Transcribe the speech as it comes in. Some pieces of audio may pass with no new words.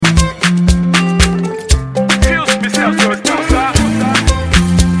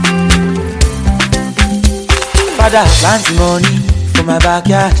Father, plenty money for my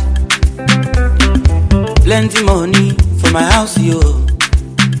backyard, plenty money for my house, yo.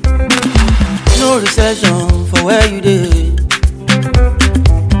 No recession for where you dey.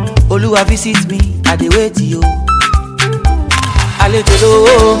 Oluwa visit me, I dey wait, yo. Àlejò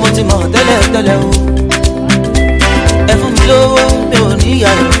lówó, mo ti mọ̀ tẹ́lẹ̀ tẹ́lẹ̀ o. Ẹ fún mi lówó, mi ò ní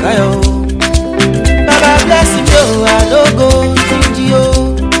ayọ̀ káyọ̀ o. Baba bless me, o, I no go stingy, o.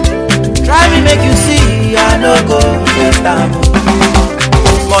 Try me make you see, I no go waste time, o.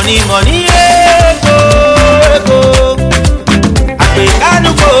 Money, money, ego, ego.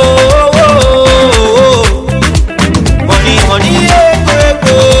 Àpèkánú kò, money, money, ego,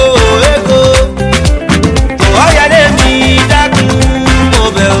 ego, ego. Ọ̀yàdé mi dákun mo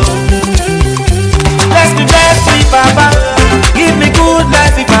bẹ̀ o. Bless me, Baba. Give me good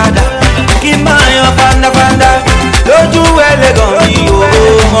life, Father. Kí n máa yan fandafanda lójú ẹlẹ́gàn mi o.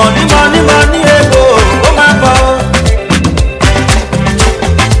 Money, money, money, ego, ó máa bọ̀ o.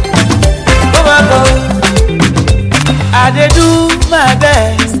 Ó máa bọ̀ o. I dey do my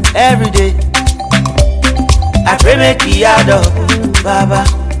best every day. I pray make e add up, Baba.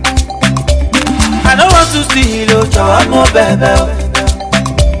 I don't want to steal, oh, jọ̀wọ́ mo bẹ̀bẹ̀ o.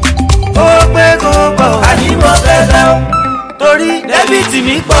 Ó pé kó pọ̀, àní mo bẹ̀bẹ̀ o. Torí débìtì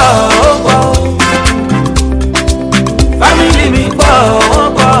mi pọ̀, ó pọ̀ o. Family mi pọ̀, ó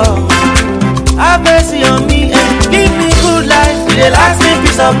pọ̀ o. Have mercy on me and give me good life. It dey last me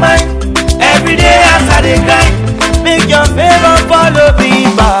peace of mind. Every day as I dey grind, make your favour follow me,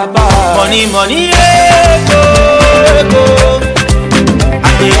 Baba. Money, money, ego, ego.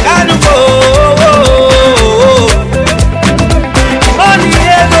 Àpèkánú kò. Money,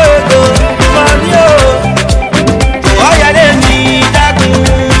 ego, ego, money, oh. Ọ̀yàdé mi dákun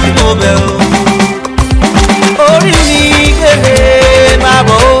mo bẹ̀ o. Orí mi kéré máa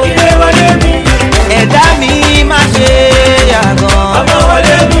bọ̀ o. Ilé wọlé mi. Ẹ̀dá mi máa ṣe yàgàn. Ọmọ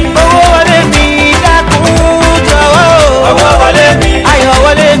wọlé mi. Owó wọlé mi dákun jọ̀wọ́ o. Ọmọ wọlé mi. Ayọ̀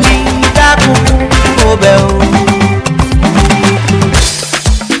wọlé mi dákun mo bẹ̀ o.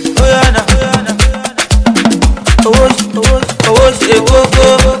 Owó ṣe kókó.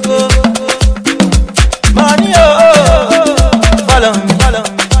 Money, follow me.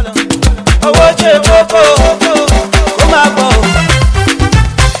 Owó ṣe kókó. Ó máa bọ̀ o.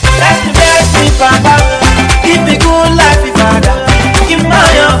 Bless me, Papa. Give me good life, Father. Kí n máa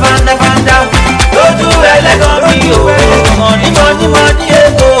yan fandafanda lójú ẹlẹ́gàn mi o. Money, money, money,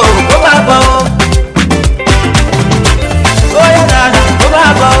 ego, ó máa bọ̀ o. Ó yẹ dáadáa, ó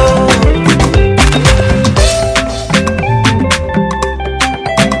máa bọ̀ o.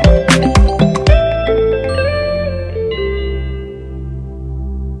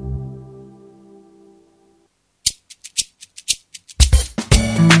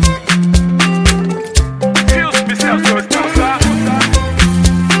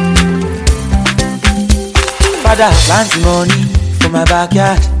 Father, plenty money for my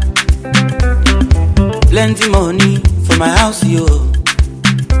backyard, plenty money for my house, yo.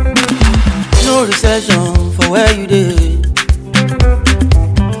 No recession for where you dey.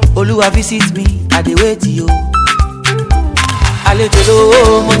 Oluwa visit me, I dey wait, yo. Àlejò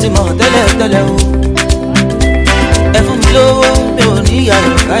lówó, mo ti mọ̀ tẹ́lẹ̀ tẹ́lẹ̀ o. Ẹ fún mi lówó, mi ò ní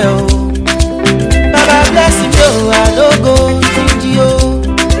ayọ̀ káyọ̀ o. Baba bless me, o, I no go stingy, o.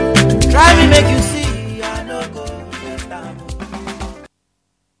 Try me make you see.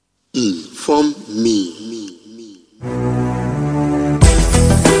 Inform me.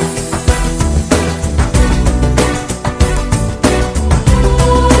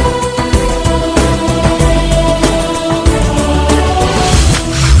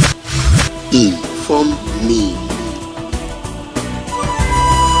 Inform me.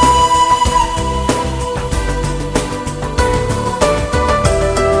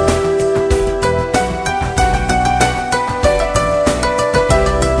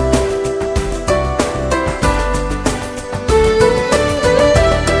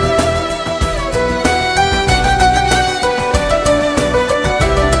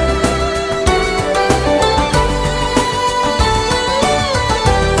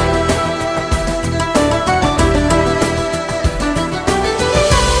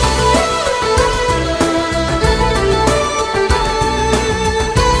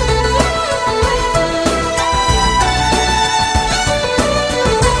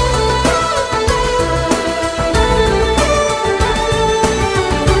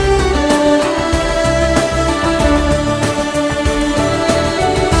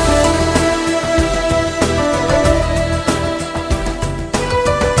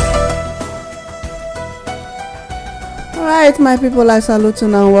 Alright, my people, I salute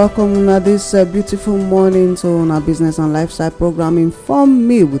you and welcome una this beautiful morning to our business and lifestyle program Inform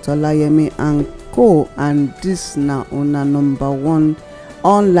Me with Olayemi and Co. And this now una number one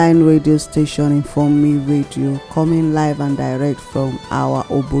online radio station, Inform Me Radio, coming live and direct from our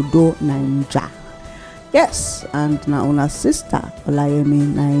Obodo, Naija. Yes, and now una sister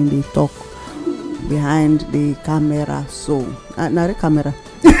Olayemi na in the talk behind the camera. So, na the camera.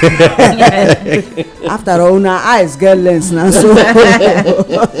 After all, our eyes get lens now. So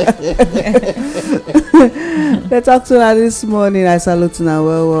let's talk to her this morning. I salute now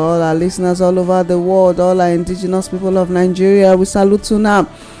all our listeners all over the world, all our indigenous people of Nigeria. We salute you now,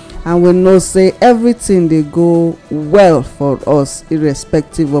 and we know say everything they go well for us,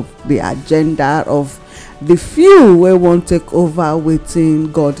 irrespective of the agenda of the few we won't take over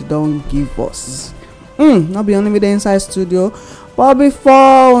waiting God don't give us. Not be only with the inside studio. But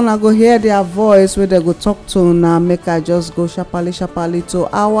before una go hear their voice where they go talk to now, make I just go sharply to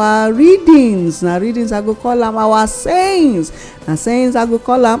our readings. Now readings I go call them our sayings. Now sayings I go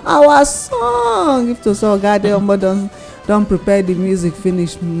call them our song. If to so God they don't prepare the music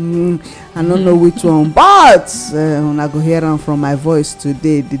finish. I don't know which one, but una go hear them from my voice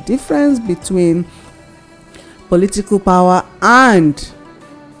today. The difference between political power and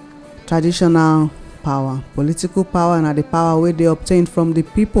traditional power. Political power and the power where they obtained from the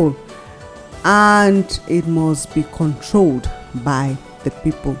people, and it must be controlled by the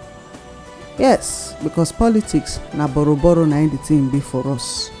people. Yes, because politics na borrow na the thing be for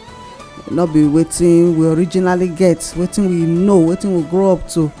us. Not be waiting we originally get, waiting we know, waiting we grow up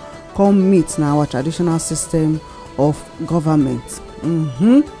to come meet now our traditional system of government.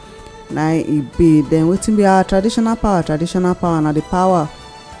 Na it be then waiting be our traditional power na the power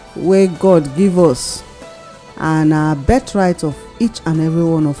where God give us, and a birthright of each and every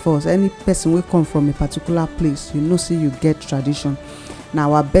one of us. Any person will come from a particular place, you know, see you get tradition.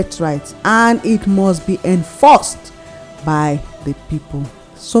 Now our birthright, and it must be enforced by the people.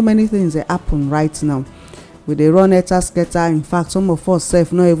 So many things that happen right now. With the run scatter. In fact, some of us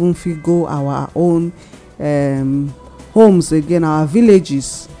self not even fit go our own homes again, our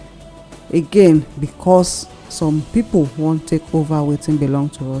villages again, because some people won't take over waiting belong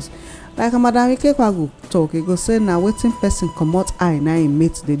to us. Like Madam Ikekwagu talk, he go say now waiting person comot eye now he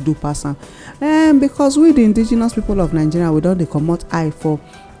meet the do person. Because we the indigenous people of Nigeria, we don't they comot eye for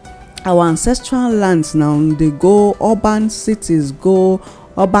our ancestral lands now. They go urban cities, go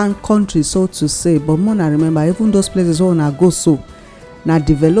urban countries, so to say. But more I remember, even those places where na go so now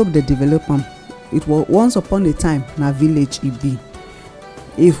develop the development. It was once upon a time na village it be.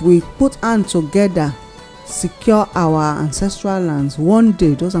 If we put hand together, secure our ancestral lands, one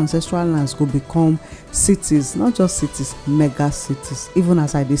day those ancestral lands will become cities, not just cities, mega cities. Even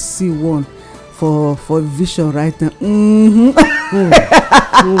as I see one for vision right now.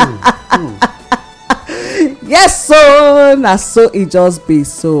 Yes, so na so it just be.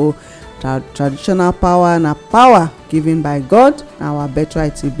 So traditional power na power given by God, our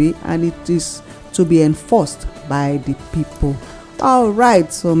birthright to be, and it is to be enforced by the people. All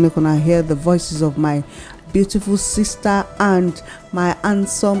right, so make una hear the voices of my beautiful sister and my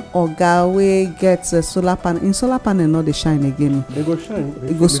handsome oga wey get solar panel. In solar panel no dey shine again. They go shine.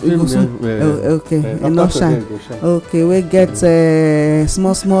 It go okay, e no shine. Okay, we get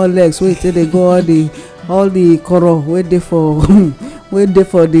small legs wey take dey go all the koro wey dey for wey dey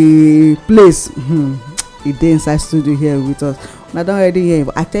for the place. E dey inside studio here with us. Una don already hear,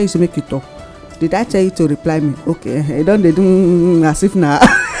 I tell you to make you talk. Did I tell you to reply me? Okay, you don dey do as if na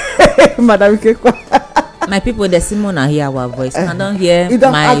Madam Ikekwa. My people, the Simona hear our voice. I don't hear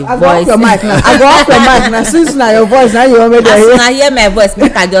my I voice. Go off your mic now. I go off your mic now. Since now your voice, now you already hear. As I hear my voice,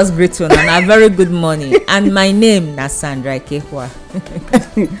 make I just greet you and a very good morning. And my name is Sandra Ikekwa.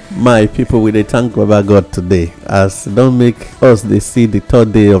 My people, we dey thank Baba God today, as don't make us they see the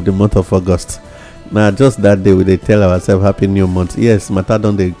third day of the month of August. Now just that day we dey tell ourselves happy new month. Yes, matter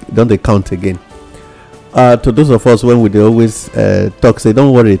don't they count again. To those of us when we dey always talk say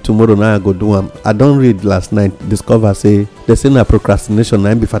don't worry, tomorrow now I go do am. I don't read last night discover say they say na procrastination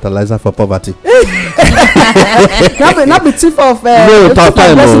na be fertilizer for poverty. Not be thief of no tough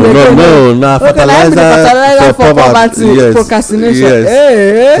time no na fertilizer for poverty. Yes, procrastination.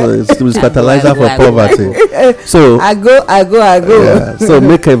 Yes. So it's fertilizer for poverty. So I go. Yeah, so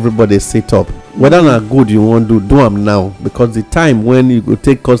make everybody sit up. Whether na good you wan do am now, because the time when you go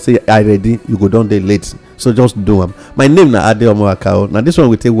take cause say I ready, you go don dey late. So just do am. My name na Adeomo Akao. Now this one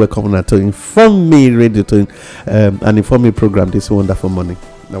we take welcome na to Inform Me Radio to an Inform Me program this wonderful morning.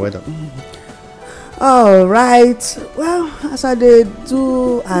 Now well done. All right. Well, as I dey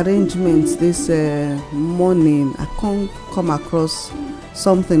do arrangements this morning, I come across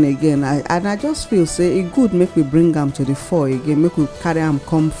something again. I just feel say e good make we bring am to the fore again, make we carry am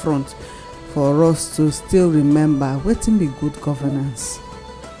come front for us to still remember wetin be good governance.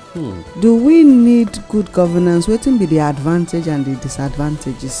 Do we need good governance? Wetin be the advantage and the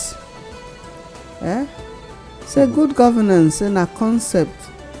disadvantages? Say good governance na concept.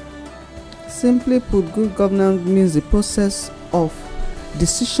 Simply put, good governance means the process of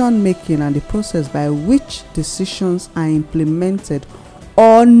decision making and the process by which decisions are implemented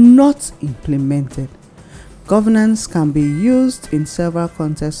or not implemented. Governance can be used in several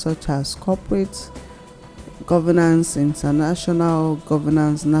contexts such as corporate governance, international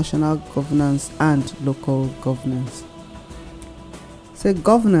governance, national governance, and local governance. Say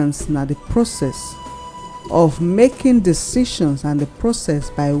governance na the process of making decisions and the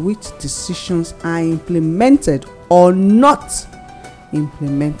process by which decisions are implemented or not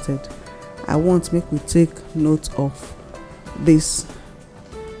implemented. I want make we take note of this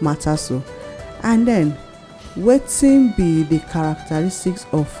matter so. And then wetin be the characteristics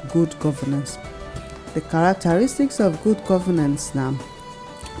of good governance? The characteristics of good governance na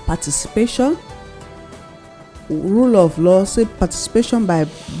participation, rule of law. Say participation by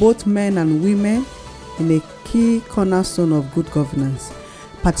both men and women in a key cornerstone of good governance.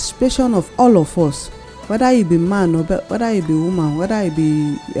 Participation of all of us, whether you be man or whether you be woman, whether you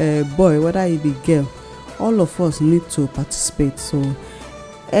be boy, whether you be girl, all of us need to participate. So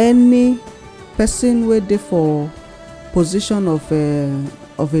any person wey dey for position of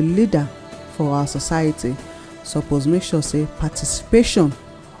a leader for our society suppose make sure say participation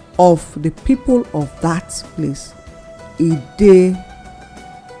of the people of that place e dey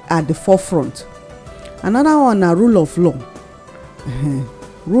at the forefront. Another one na rule of law.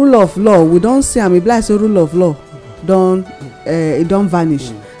 Rule of law, we don see am. E be like say rule of law don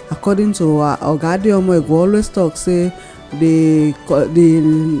vanish. According to Oga Adeomo, e go always talk say the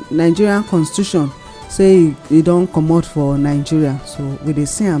Nigerian constitution say e don comot for Nigeria. So we dey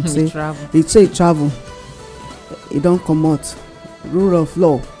see am say e say travel, e don comot. Rule of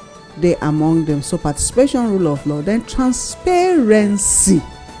law dey among them. So participation, rule of law. Then transparency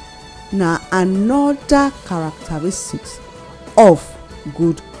na another characteristics of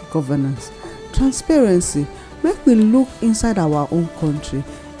good governance. Transparency, make we look inside our own country.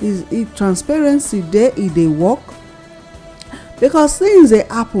 Is transparency there? E dey work? Because things dey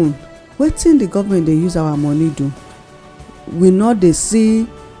happen, wetin the government dey use our money do, we no dey see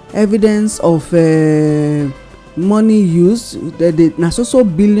evidence of money used. Na so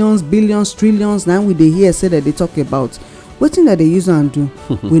billions, trillions na we dey hear say that they talk about. Wetin dem dey use am do?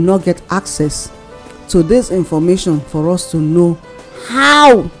 We no get access to this information for us to know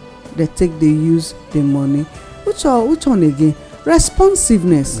how they take dey use the money. Which one again?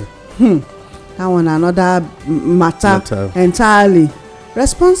 Responsiveness. That one another matter entirely.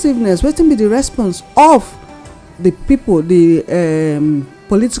 Responsiveness, wetin be the response of the people, the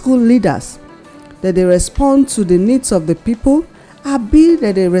political leaders? That they respond to the needs of the people, abi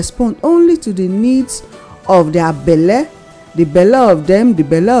that they respond only to the needs of their belle, the belle of them, the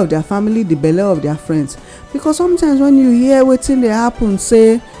belle of their family, the belle of their friends? Because sometimes when you hear wetin dey happen,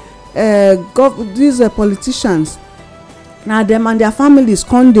 say these politicians, na them and their families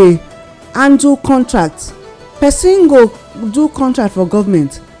come dey handle contracts. Person go do contract for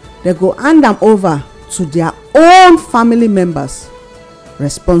government, they go hand am over to their own family members.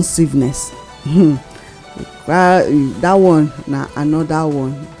 Responsiveness. That one na another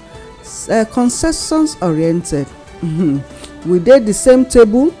one. Consensus oriented. We dey the same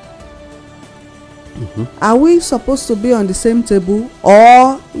table. Are we supposed to be on the same table,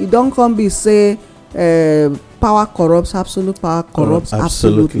 or e don come be say power corrupts? Absolute power corrupts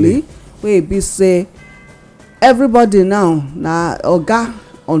absolutely. Wey e be say everybody now na oga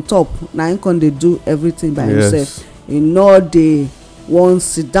on top, na him come dey do everything by himself. E no dey wan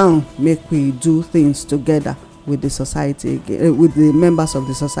sit down make we do things together with the society again, with the members of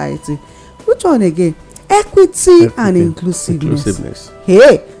the society. Which one again? Equity and inclusiveness.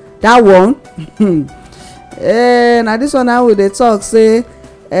 Hey, that one. Na this one now we dey talk say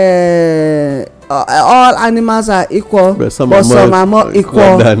all animals are equal, but some are more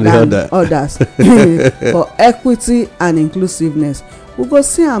equal than others. For equity and inclusiveness, we go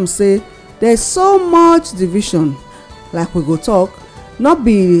see am say there's so much division. Like we go talk, not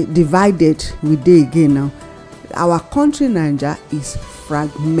be divided we dey again now. Our country Naija is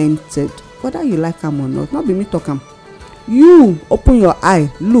fragmented, whether you like am or not be me talk am. You open your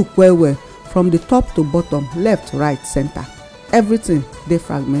eye, look well from the top to bottom, left, right, center, everything dey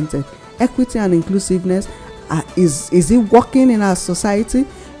fragmented. equity and inclusiveness, is it working in our society?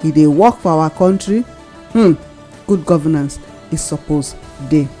 E dey work for our country? Good governance is suppose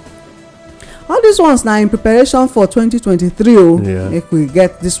dey. All these ones na in preparation for 2023 o. Make we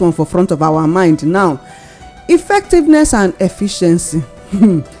get this one for front of our mind now. Effectiveness and efficiency.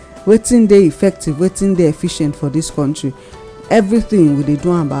 Wetin dey effective, wetin dey efficient for this country? Everything we dey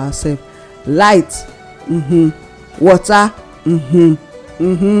do am by ourselves. Light, water,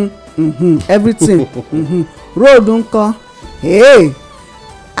 everything. Road nko. Hey,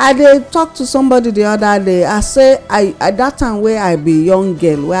 I dey talk to somebody the other day. I say I that time wey I be young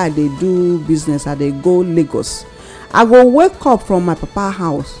girl, wey I dey do business, I dey go Lagos. I go wake up from my papa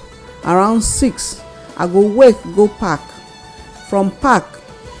house around 6. I go wake go park. From park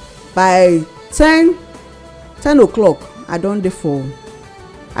by 10 o'clock I don dey for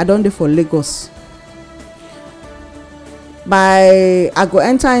Lagos. I go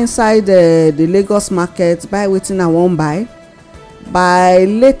enter inside the Lagos market, buy wetin I wan buy. By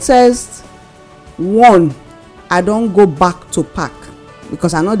latest 1 I don go back to park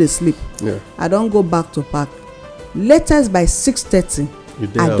because I no dey sleep. I don go back to park. Latest by 6:30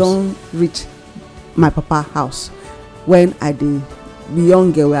 I don reach my papa house when I dey be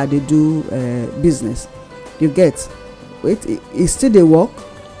young girl wey I dey do business. You get? Wait, e still dey work?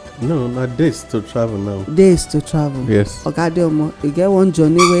 No, na days to travel now. Days to travel. Yes. Oga Adeomo, e get one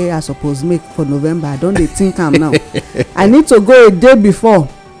journey wey I suppose make for November. I don dey think am now. I need to go a day before.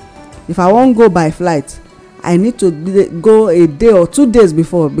 If I wan go by flight, I need to go a day or 2 days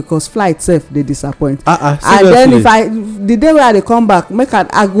before because flight sef dey disappoint. And then if the day wey I dey come back,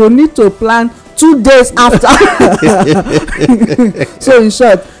 I go need to plan 2 days after. So in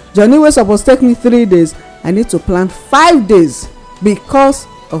short, journey wey suppose take me 3 days, I need to plan 5 days because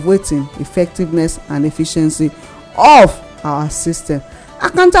of wetin? Effectiveness and efficiency of our system.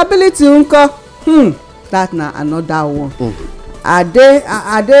 Accountability nko, that na another one. Are they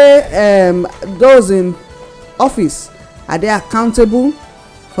those in office, are they accountable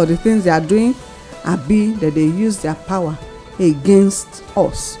for the things they are doing? Abi that they use their power against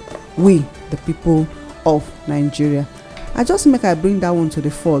us, we the people of Nigeria? I just make I bring that one to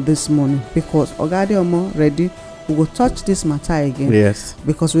the fore this morning because Oga Adeomo ready. We go touch this matter again. Yes.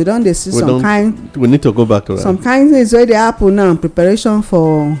 Because we don dey see we need to go back to that. Some kind things wey dey happen now in preparation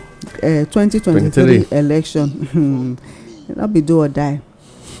for 2023 election. No be do or die.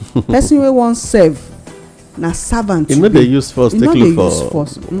 Person wey wan serve na servant. You know they use force. No dey use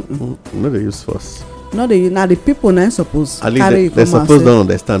force. No dey use force. No dey use. Na the people na suppose carry you come outside. They suppose don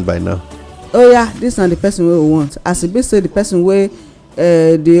understand by now. Oh yeah, this na the person wey we want. As e be say the person wey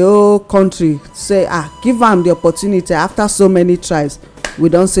the whole country say give am the opportunity after so many tries, we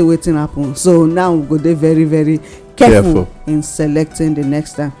don see wetin happen. So now we go dey very very careful in selecting the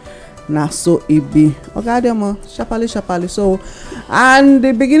next time. Na so e be. Oga Adeomo, sharparly. So and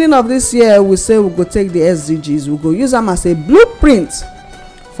the beginning of this year we say we go take the SDGs, we go use am as a blueprint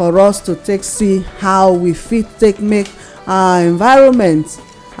for us to take see how we fit take make our environment,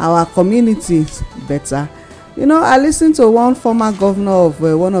 our communities better. You know, I listen to one former governor of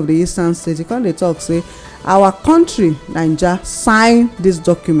one of the eastern states. He come dey talk say our country Naija sign this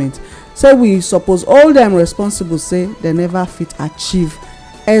document, say we suppose hold them responsible, say they never fit achieve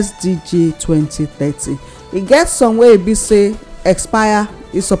SDG 2030. E get some wey e be say expire,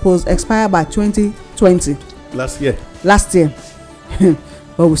 e suppose expire by 2020. Last year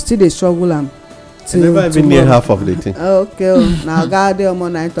but we still dey struggle am till never even near half of the thing. Okay, now Oga Adeomo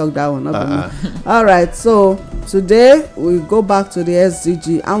na talk that one. All right, so today we go back to the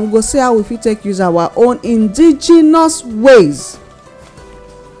SDG and we go see how we fit take use our own indigenous ways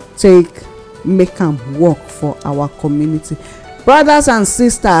take make am work for our community. Brothers and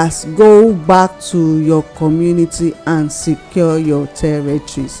sisters, go back to your community and secure your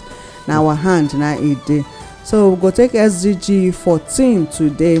territories. Na our hand na e dey. So we go take SDG 14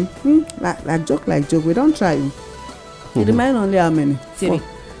 today. Like joke, we don try. It remain only how many? 3.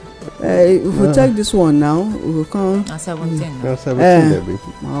 If we take this one now, we will come 17 now. 17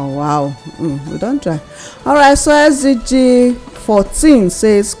 oh wow, we don try. All right, so SDG 14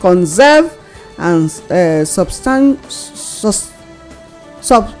 says conserve and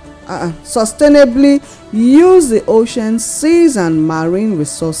sustainably use the ocean, seas and marine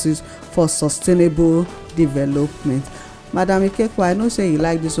resources for sustainable development. Madam Ikekwa, I know say you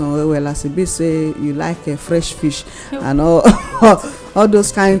like this one well as e be say you like fresh fish and all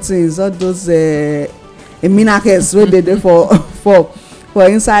those kind things, all those minerals wey dey for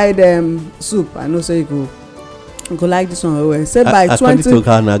inside soup. I know say you go you go like this one well well. Say by according 20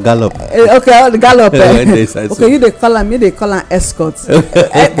 to her na gallop. okay, the gallop When they say so. okay, you dey call am, me dey call am escort.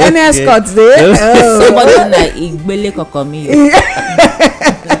 Any escort dey? somebody na igbele kokomi.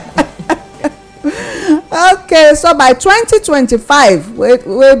 Okay, so by 2025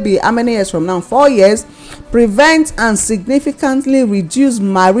 wey be how many years from now? 4 years. Prevent and significantly reduce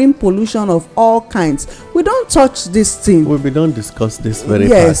marine pollution of all kinds. We don touch this thing. We don discuss this very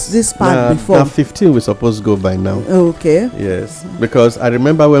yes fast. this part before. Na 15 we suppose go by now. Okay. Yes, because I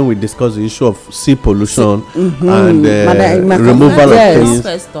remember when we discussed the issue of sea pollution and Madam, removal yes.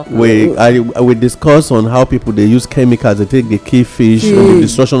 of things. We discuss on how people they use chemicals to take the key fish and the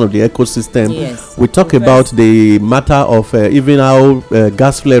destruction of the ecosystem. Yes. We talk about the matter of even how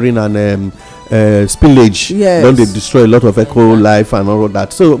gas flaring and spillage don dey destroy a lot of eco life and all of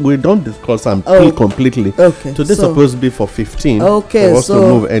that. So we don discuss am completely. Okay, today suppose be for 15. Okay, for us to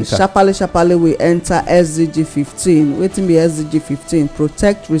move enter. sharparly we enter SDG 15. Wetin be SDG 15?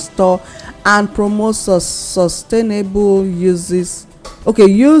 Protect, restore and promote sustainable use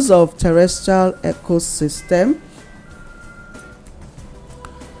of terrestrial ecosystem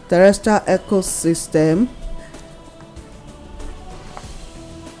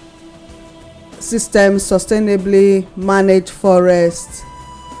systems, sustainably manage forests,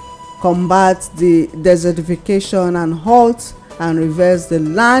 combat the desertification and halt and reverse the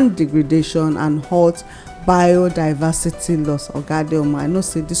land degradation and halt biodiversity loss. Oga Adeomo, I know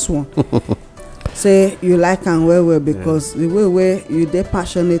say this one say you like am well well because the way you dey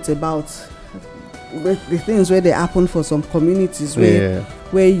passionate about the things wey dey happen for some communities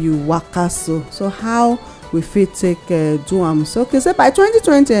where you waka so how we fit take do am. So okay, say by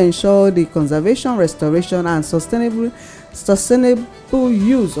 2020 ensure the conservation, restoration and sustainable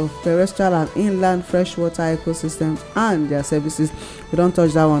use of terrestrial and inland freshwater ecosystems and their services. We don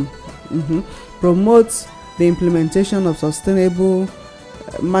touch that one. Promote the implementation of sustainable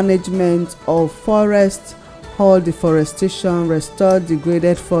management of forests, halt deforestation, restore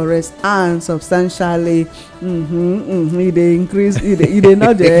degraded forests and substantially e dey increase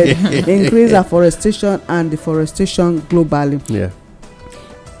not the increase afforestation and deforestation globally. Yeah.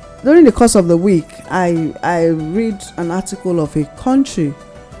 During the course of the week, I read an article of a country.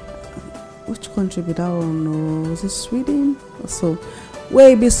 Which country be that one? No, is it Sweden? So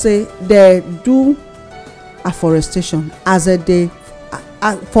where be say they do afforestation as a day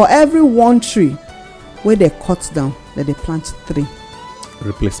for every one tree wey they cut down, that they plant 3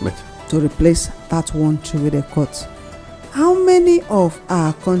 replacement to replace that one tree wey they cut. How many of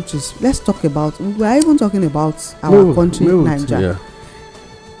our countries, let's talk about, we are even talking about our country Nigeria,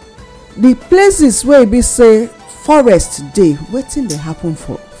 the places where be say forest dey, wetin dey happen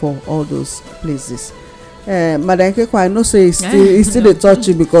for all those places? Madam Kekwa, I know say e still dey touch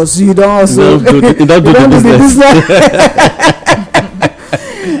you because you don also do the business.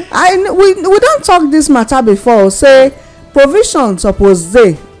 we don talk this matter before. Say provision suppose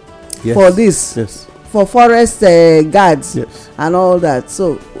dey for this, for forest guards and all that.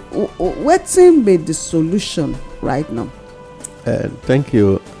 So wetin be the solution right now? Thank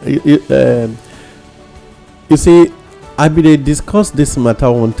you. You see, I bin dey discuss this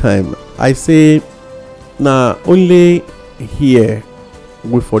matter one time. I say na only here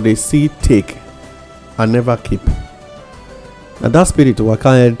we for dey see take and never keep. Na that spirit waka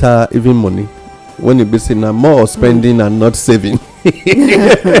enter even money when e be say na more spending and not saving.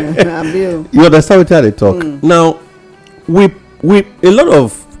 You understand wetin I dey talk? Now we a lot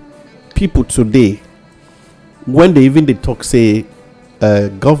of people today, when they even dey talk say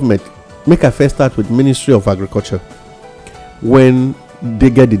government, make I first start with Ministry of Agriculture, when they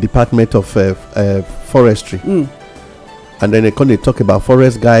get the Department of Forestry, and then they come dey talk about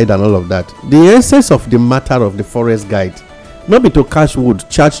forest guide and all of that. The essence of the matter of the forest guide not be to catch wood,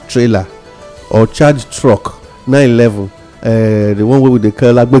 charge trailer or charge truck 911, the one wey we dey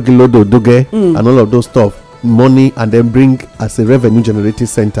call agbegilodo doge and all of those stuff, money, and then bring as a revenue generating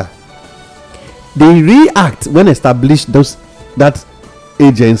center. They react when establish that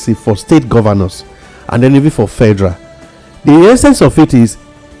agency for state governors and then even for federal. The essence of it is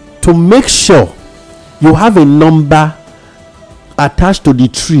to make sure you have a number attached to the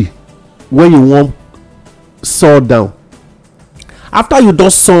tree where you want saw down. After you don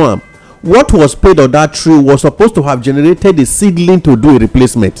saw am, what was paid on that tree was supposed to have generated a seedling to do a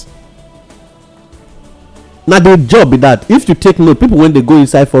replacement. Na the job be that. If you take note, people when they go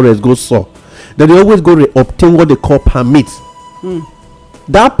inside forest go saw, then they always go obtain what they call permit.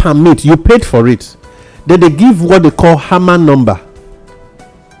 That permit, you paid for it. Then they give what they call hammer number.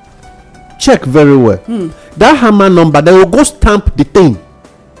 Check very well. That hammer number, they will go stamp the thing.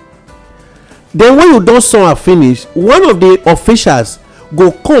 then when you don saw am finish, one of the officials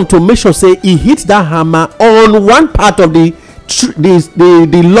go come to make sure say e hit that hammer on one part of the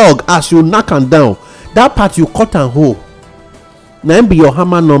log. As you knack am down, that part you cut am whole, na im be your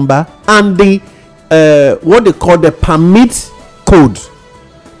hammer number and the what they call the permit code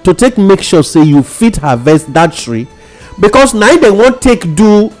to take make sure say you fit harvest that tree, because na dem wan take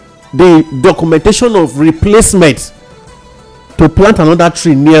do the documentation of replacement to plant another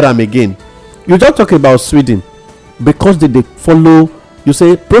tree near am again. You just talk about Sweden, because they follow, you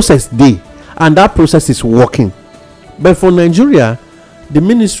say process dey, and that process is working. But for Nigeria, the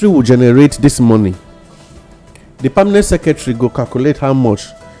ministry will generate this money, the permanent secretary go calculate how much,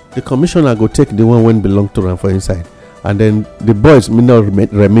 the commissioner go take the one when belong to am for inside, and then the boys may not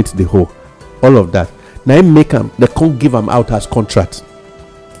remit the whole, all of that. Now im make am, they can't give am out as contract.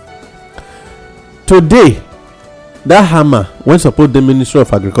 Today that hammer, when suppose the Ministry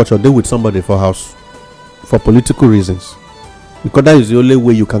of Agriculture, they with somebody for house for political reasons, because that is the only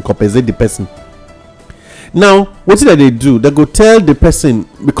way you can compensate the person. Now what did they do? They go tell the person,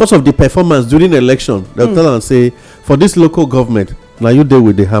 because of the performance during the election, they'll tell and say, for this local government, now you deal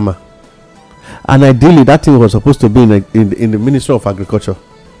with the hammer. And ideally that thing was supposed to be in the Ministry of Agriculture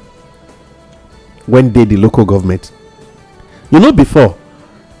when they the local government. You know, before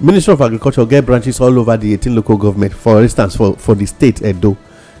Ministry of Agriculture get branches all over the 18 local government. For instance, for the state Edo,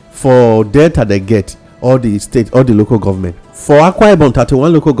 for Delta they get all the state, all the local government. For Akwa Ibom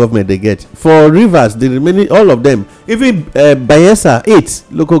 31 local government they get. For Rivers, the remaining all of them, even Bayelsa 8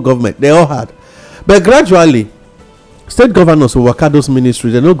 local government, they all had. But gradually state governors who work at those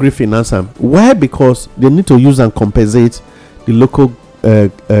ministries, they no gree finance them. Why? Because they need to use and compensate the local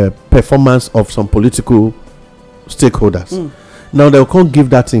performance of some political stakeholders. Now they can't give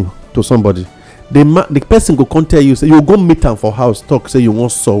that thing to somebody. The person go come tell you, say you go meet them for house, talk, say you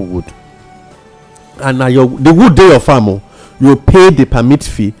want saw wood, and now the wood dey your farm, you pay the permit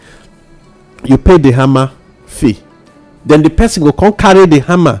fee, you pay the hammer fee. Then the person go come carry the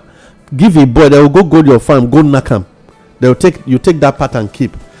hammer, give a boy, they will go to your farm, go knack am. They'll take that part and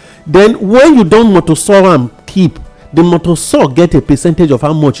keep. Then when you don't motor saw am keep, the motor saw get a percentage of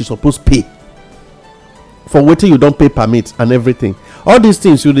how much you supposed pay for waiting you don't pay permit and everything. All these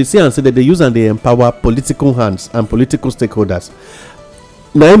things you see and say that they use and they empower political hands and political stakeholders.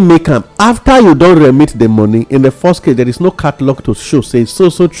 Now make them, after you don't remit the money, in the first case there is no catalog to show say so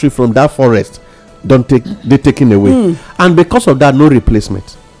tree from that forest don't take they taken away, and because of that no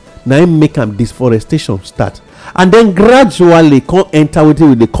replacement. Now make them deforestation start, and then gradually come enter with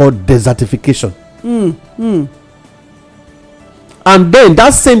what they call desertification. And then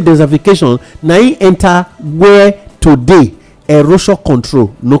that same desertification now enter where today erosion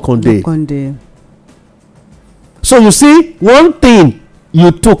control no conde. So you see, one thing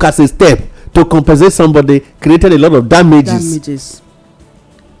you took as a step to compensate somebody created a lot of damages.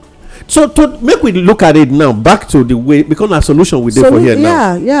 So to make we look at it now, back to the way, because our solution we did for here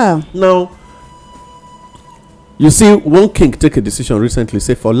now. Now you see, one king take a decision recently,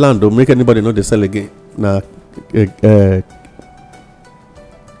 say for land don't make anybody know they sell again. Now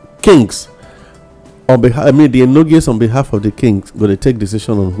kings on behalf, the Enogies on behalf of the kings go to take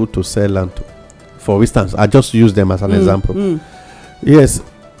decision on who to sell land to. For instance, I just use them as an example. Yes,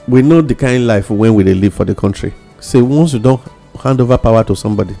 we know the kind of life when we live for the country. Say once you don't hand over power to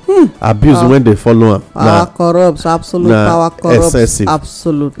somebody, abuse when they follow them. Power corrupts, absolute power corrupts, excessive.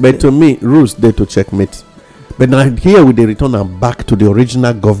 Absolutely. But to me, rules they to checkmate. But now here we they return them back to the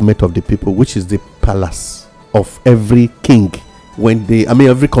original government of the people, which is the palace of every king. When they,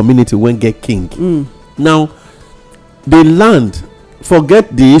 every community when get king. Now, the land,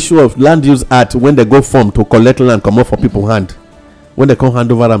 forget the issue of land use act when they go form to collect land, come up for people hand. When they come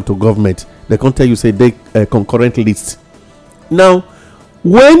hand over them to government, they can't tell you say they concurrent list. Now,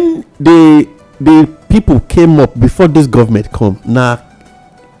 when the people came up before this government come, now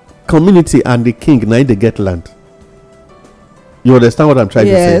community and the king now they get land. You understand what I'm trying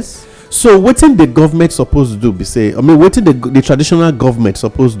to say? So wetin the government supposed to do be say, wetin the traditional government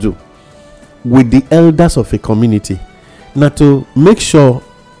supposed to do with the elders of a community na to make sure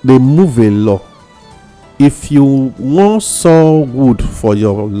they move a law. If you want saw wood for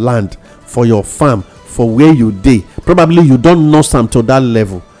your land, for your farm, for where you dey, probably you don't know some to that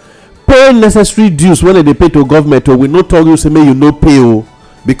level, pay necessary dues when they pay to government, or we no tell you say make you no pay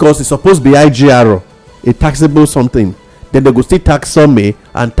because it's supposed to be IGR, a taxable something. Then they go still tax some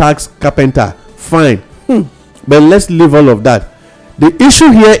and tax carpenter. Fine. But let's leave all of that. The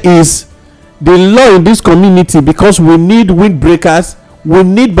issue here is the law in this community, because we need windbreakers, we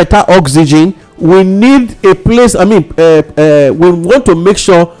need better oxygen, we need a place. We want to make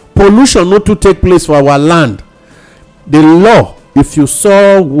sure pollution not to take place for our land. The law, if you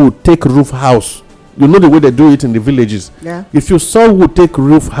saw wood take roof house, you know the way they do it in the villages. Yeah. If you saw wood take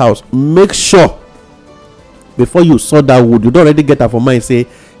roof house, make sure before you saw that wood, you don't already get that for mind. Say,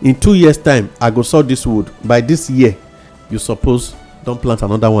 in 2 years' time, I go saw this wood. By this year, you suppose don't plant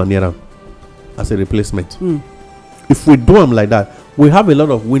another one near them as a replacement. If we do them like that, we have a lot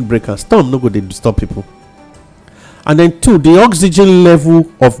of windbreakers. Storm no go dey disturb people. And then 2, the oxygen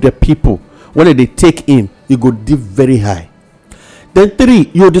level of the people when they take in, it go deep very high. Then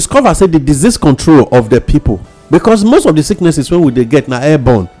 3, you discover say the disease control of the people, because most of the sicknesses when we they get now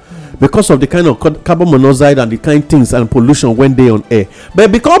airborne because of the kind of carbon monoxide and the kind things and pollution when they on air.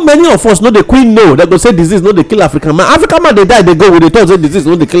 But because many of us know the queen know they go say disease no they kill African man. African man they die they go with the thought say disease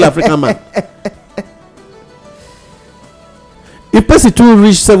no they kill African man. If person too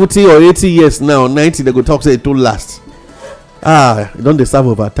reach 70 or 80 years now, 90, they go talk say it too last. Don't they serve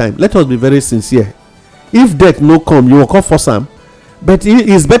over time? Let us be very sincere. If death no come, you will call for some. But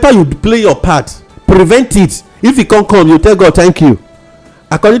it's better you play your part. Prevent it. If it can't come, you tell God thank you.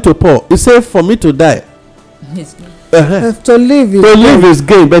 According to Paul, he said for me to die. To live is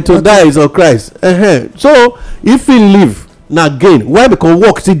gain, but to die is of Christ. So if he live, na gain. Why? Because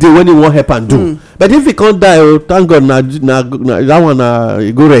work still dey when he wan help and do. But if he can't die, thank God na that one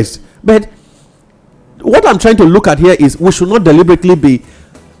go rest. But what I'm trying to look at here is we should not deliberately be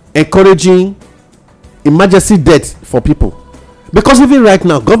encouraging emergency death for people, because even right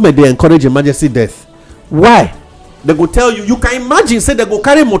now government dey encourage emergency death. Why? They go tell you can imagine say they go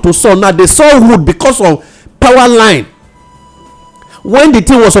carry motor saw. Now they saw wood because of power line when the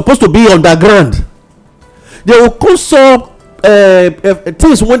thing was supposed to be underground. They will also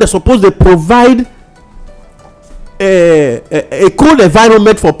things when they're supposed to provide a cool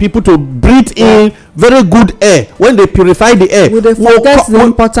environment for people to breathe in very good air. When they purify the air, we forget the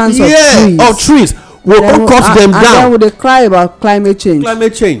importance of trees. We'll cut them down. And then we cry about climate change. How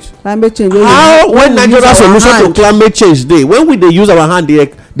When Nigeria solution to climate change dey when we dey use our hand they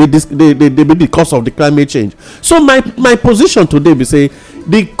be the cause of the climate change. So my position today be say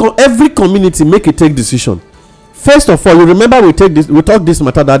every community make a take decision. First of all, you remember we talk this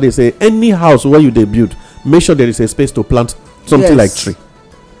matter that they say any house where you dey build, make sure there is a space to plant something like tree.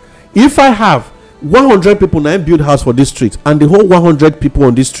 If I have 100 people now build house for this street, and the whole 100 people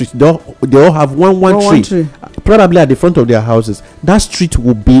on this street they all have one tree probably at the front of their houses, that street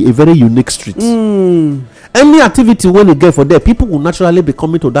will be a very unique street. Any activity when you get for there, people will naturally be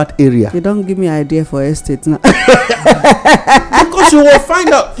coming to that area. You don't give me idea for estate now. Because you will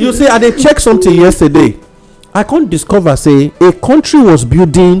find out. You see, I dey check something yesterday. I can't discover say a country was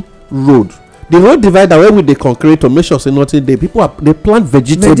building road. The road divider where with the concrete to make sure say nothing there. People they plant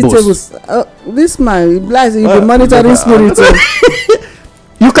vegetables. This man, bless you, be monitoring spirit.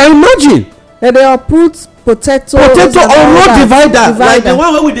 You can imagine. And they put potato on road divider. Like the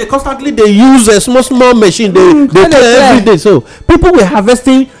one where they constantly they use a small machine. They clear every day. So people were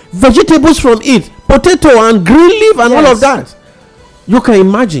harvesting vegetables from it, potato and green leaf and all of that. You can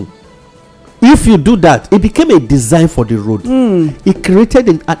imagine. If you do that, it became a design for the road. It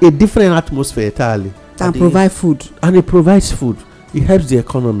created a different atmosphere entirely. And provide food. And it provides food. It helps the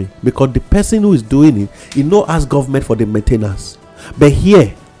economy because the person who is doing it, he no ask government for the maintenance. But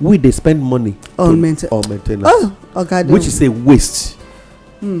here, they spend money on maintenance. Which is a waste.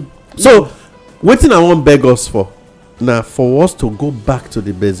 So, what thing I want beg us for? Now, for us to go back to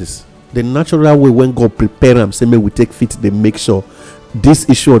the basis. The natural way when God prepare them, say, may we take fit, they make sure this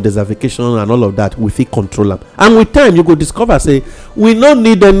issue of desertification and all of that we fit control them, and with time you go discover say we no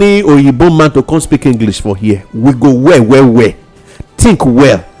need any oyibo man to come speak English for here. We go well think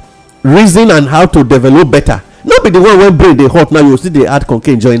well, reason and how to develop better. Not be the one when brain dey hot now you see dey add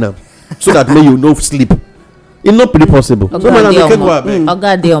cocaine join am so that may you no sleep. It's not pretty possible.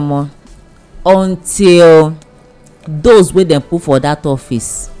 Oga dey omo until those wey dem put for that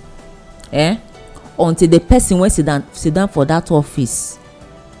office until the person wey sit down for that office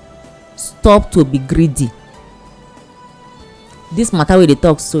stop to be greedy, this matter wey dey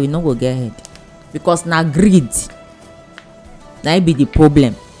talk so e no go get head, because na greed na be the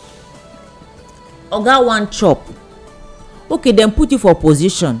problem. Oga wan chop, okay, dem put you for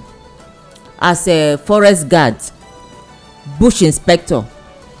position as a forest guard, bush inspector.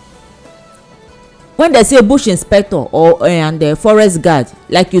 When they say bush inspector or and forest guard,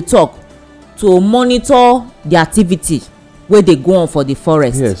 like you talk, to monitor the activity wey dey go on for the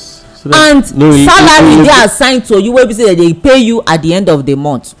forest. Yes. So and salary dey assigned to you wey be say they pay you at the end of the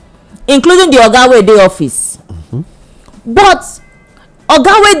month, including the oga wey dey office. But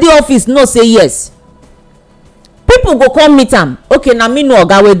oga wey dey office know say yes, people go come meet am. Okay, na me know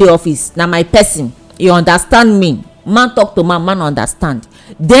oga wey dey office, na my person, you understand me. Man talk to man, man understand.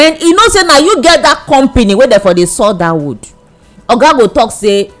 Then you know say na you get that company wey dey for dey saw that wood. Oga go talk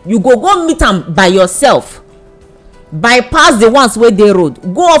say you go meet am by yourself, bypass the ones wey dey road,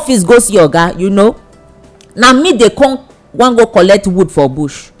 go office go see oga. You know, na me dey come wan go collect wood for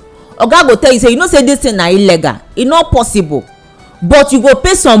bush. Oga go tell you say, you know say this thing na illegal, e no possible, but you go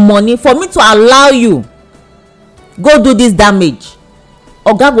pay some money for me to allow you go do this damage.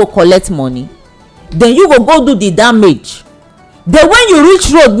 Oga go collect money, then you go do the damage. Then when you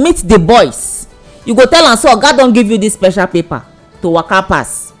reach road meet the boys, you go tell am say oga don give you this special paper to waka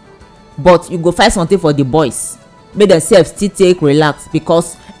pass, but you go find something for the boys make dem sef still take relax,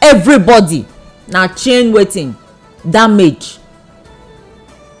 because everybody na chain wetin damage.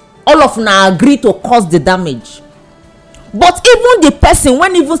 All of una agree to cause the damage, but even the person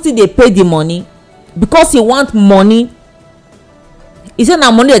when even still dey pay the money because he want money, he say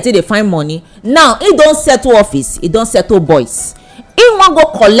na money dey take dey find money. Now he don settle office, he don settle boys, he wan go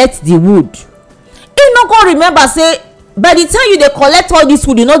collect the wood. He no go remember say by the time you dey collect all this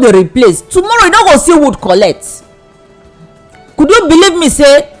wood, you no dey replace, tomorrow you no go see wood collect. Could you believe me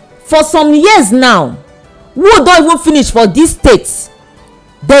say for some years now wood don even finish for this state,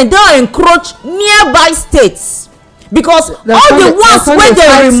 dem don encroach nearby states, because all the ones wey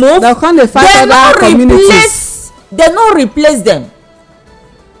dem remove dem no replace dem.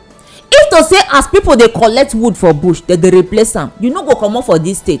 If to say as people dey collect wood for bush dem dey replace am, you no go comot for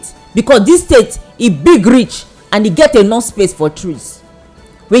this state, because this state e big reach and e get enough space for trees,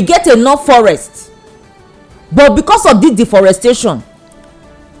 we get enough forest. But because of this deforestation,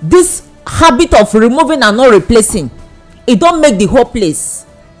 this habit of removing and not replacing, e don make the whole place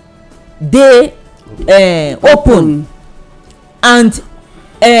dey open, and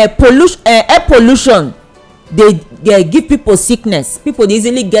air pollution dey give people sickness. People dey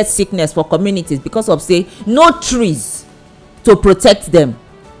easily get sickness for communities because of say no trees to protect them,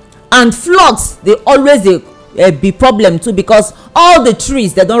 and floods dey always dey be problem too, because all the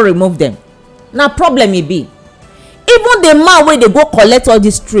trees they don remove them. Na problem e be. Even the man wey dey go collect all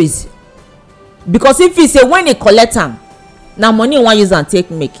these trees, because if he say when he collect am na money he wan use am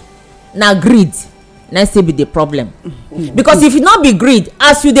take make, na greed na still be the problem. Because if e no be greed,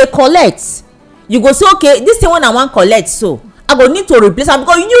 as you dey collect, you go say okay, this thing wey I wan collect, so I go need to replace am,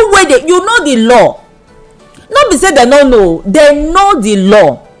 because you wey dey, you know the law. No be say dem no know, dem know the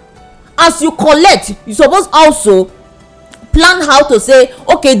law. As you collect, you suppose also plan how to say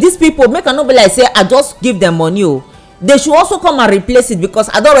okay, these people, make I no be like say I just give them money o, they should also come and replace it because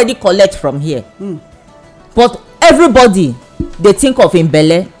I don already collect from here. But everybody dey think of im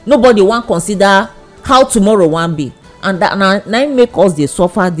belle, nobody wan consider how tomorrow wan be, and that na im make us dey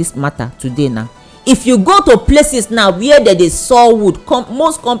suffer this matter today. Now if you go to places now where dem dey saw wood,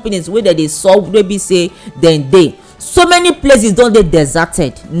 most companies wey dem dey saw wood wey be say dem dey, so many places don dey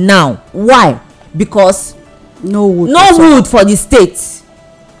deserted now. Why? Because no wood for the state.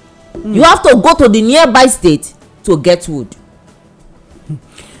 You have to go to the nearby state to get wood.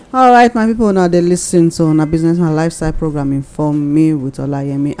 All right, my people, now they listen to our business and lifestyle program Inform Me with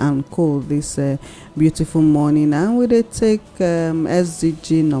Olayemi and Co. This beautiful morning, and we dey take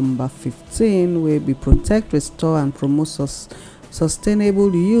SDG number 15, where we protect, restore, and promote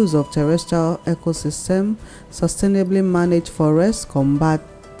sustainable use of terrestrial ecosystem, sustainably manage forests, combat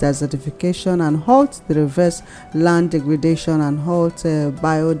desertification, and halt the reverse land degradation, and halt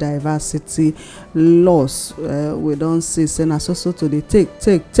biodiversity loss. We don see say na so to dey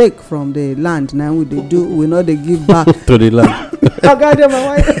take from the land. Now we dey do, we no dey give back to the land. oga my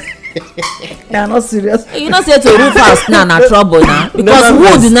wife, they are not serious. You know say to roof house now na trouble now, because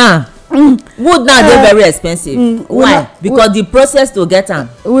wood now dey very expensive. Why? Because the process to get am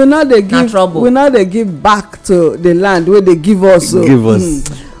we no dey give, trouble. we no dey give back to the land wey dey give us. Give us.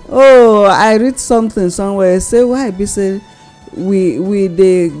 Oh, I read something somewhere say why be say we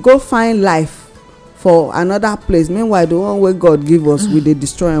dey go find life for another place, meanwhile the one wey God give us we dey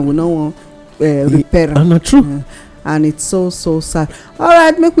destroy and we no wan repair am. And na true. And it's so sad. All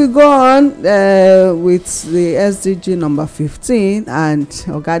right, make we go on with the SDG number 15. And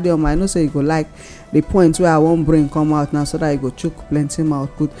Ogadioma, I know say you go like the point where I wan bring come out now, so that you go chook plenty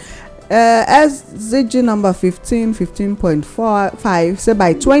mouth put. SDG number 15.5 say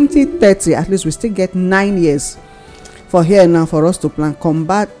by 2030 at least we still get 9 years for here now for us to plan,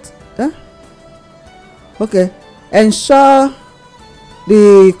 combat ensure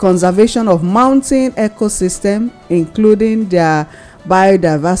the conservation of mountain ecosystem, including their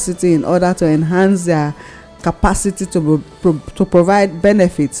biodiversity, in order to enhance their capacity to provide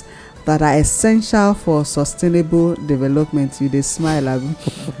benefits that are essential for sustainable development. You dey smile, abi?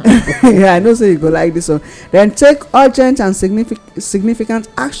 Yeah, I know say you go like this one. Then take urgent and significant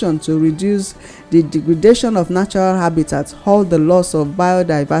action to reduce the degradation of natural habitats, halt the loss of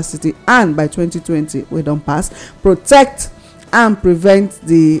biodiversity, and by 2020 we don pass, protect and prevent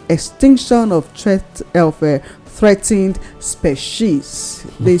the extinction of threatened species.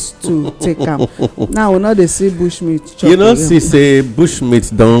 These two take am. Now we no dey see bushmeat chop. You know, see say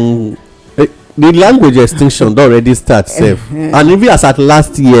bushmeat don the language extinction don already start sef. And even as at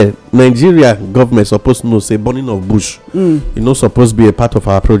last year, Nigeria government suppose know say burning of bush e no suppose be a part of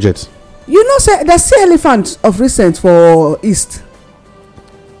our project. You know say dem see elephant of recent for east.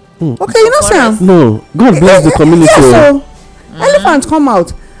 Okay, you know say am. No, God bless the community. Yes, so elephant come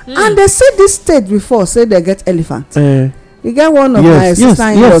out and they say this state before say they get elephant. You get one of my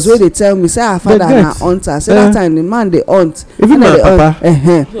sister-in-laws wey dey tell me say her father na hunter, say that time the man dey hunt, even my papa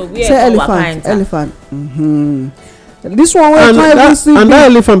say elephant. This one wey can't even still be, and that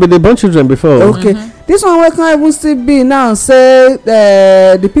elephant be dey born children before. Okay, this one wey can't even still be now say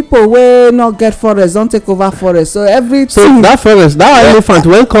the people wey no get forest don take over forest, so everything. So that forest, that elephant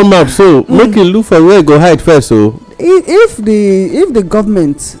when come out, so make e look for where e go hide first. So if the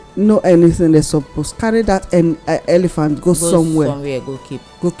government know anything, they suppose carry that elephant go somewhere go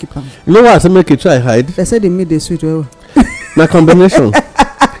keep am. You know why I say make e try hide? They say the meat dey sweet well. Na combination.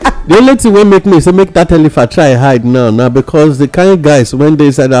 The only thing wey make me say make that elephant try hide now because the kind guys when dey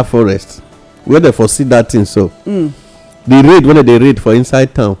inside that forest where they for see that thing, so the raid when they raid for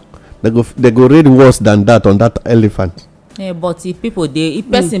inside town, they go raid worse than that on that elephant. Yeah, but if people dey, if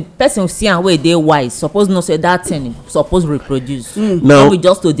person see am wey dey wise, suppose know say that thing suppose reproduce. Now we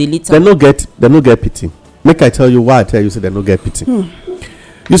just to delete am. They no get pity. Make I tell you why I tell you say they no get pity.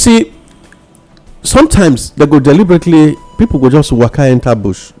 You see, sometimes they go deliberately, people go just waka enter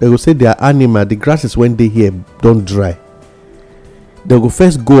bush. They go say their animal, the grasses when they here don't dry. They go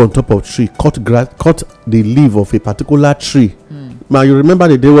first go on top of tree, cut the leaf of a particular tree. Now you remember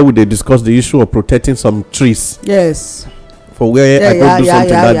the day where we discussed the issue of protecting some trees. Yes. For where I go do something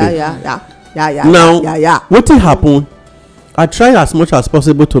that day. Now, what will happen? I try as much as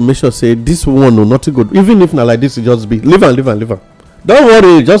possible to make sure say this one no nothing good. Even if not like this, it just be leave am. Don't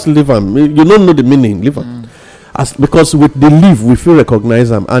worry, just leave am. You don't know the meaning, leave am. Because with the leaf we feel recognize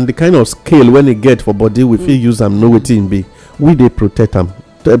them, and the kind of scale when it get for body we feel use them, know wetin be. We dey protect them.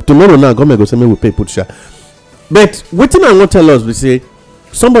 Tomorrow now government go say me we pay put share. But wetin I want tell us we say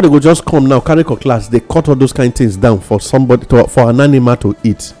somebody go just come now carry cutlass, they cut all those kind of things down for somebody for an animal to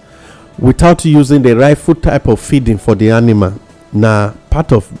eat without using the right food type of feeding for the animal. Na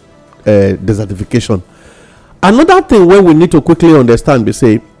part of desertification. Another thing where we need to quickly understand be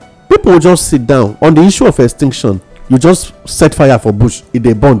say people just sit down on the issue of extinction. You just set fire for bush, if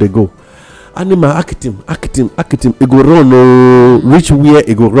they burn they go. Animal akitim, it go run reach where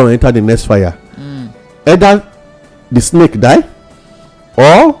it go run enter the next fire. Either the snake die,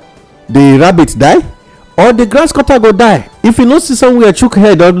 or the rabbit die, or the grass cutter go die. If you no see somewhere chook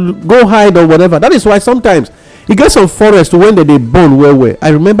head or go hide or whatever. That is why sometimes you get some forest when they burn where. I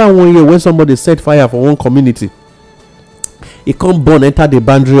remember one year when somebody set fire for one community. It can't burn enter the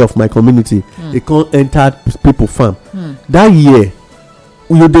boundary of my community. It can't enter people farm. That year,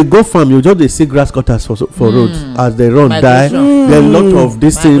 you dey go farm, you just dey see grass cutters for roads as they run die. There a lot of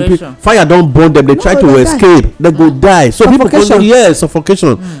this thing. Fire don burn them. They try to escape. They go die. So people go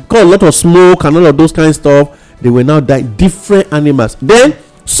suffocation. Cause a lot of smoke and all of those kind of stuff. They will now die. Different animals. Then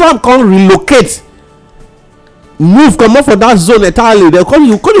some can relocate. Move comot for that zone entirely. They come,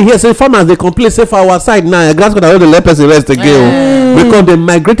 you couldn't hear say farmers dey complain say for our side now grass cutter no dey let person rest again because they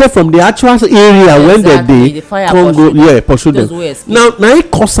migrated from the actual area when they dey come go pursue them. Now it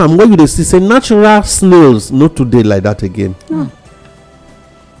cause am when you dey see say natural snails no too dey like that again.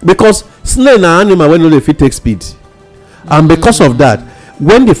 Because snail na animal wey no dey fit take speed, and because of that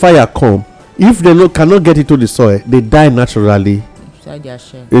when the fire come, if they cannot get into the soil, they die naturally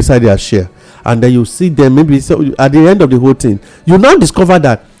inside their shell. And then you see them maybe at the end of the whole thing, you now discover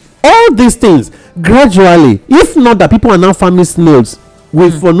that all these things gradually, if not that people are now farming snails,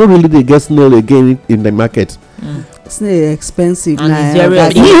 we for no really they get snail again in the market. Snail expensive and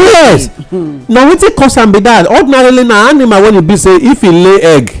yes. Now wetin cause am be that ordinarily na animal when e be say if e lay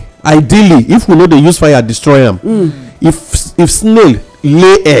egg, ideally if we no dey use fire destroy am, if snail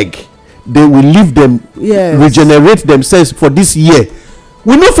lay egg, they will leave them regenerate themselves for this year.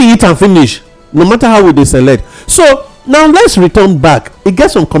 We no fit eat and finish no matter how we dey select. So now let's return back. E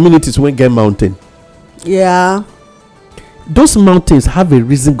get some communities wey get mountain. Those mountains have a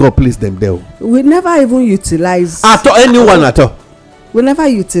reason God place them there. We never even utilize at all, anyone at all. we never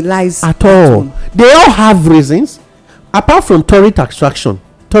utilize at that all. one. They all have reasons apart from tourist attraction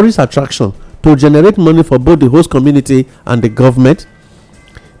to generate money for both the host community and the government.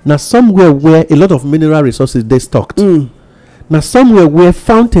 Now somewhere where a lot of mineral resources they stocked. Now somewhere where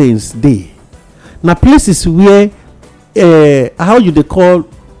fountains they. Now places where how you they call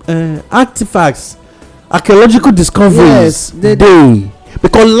artifacts, archaeological discoveries. Yes, they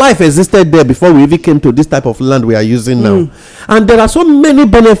because life existed there before we even came to this type of land we are using now. And there are so many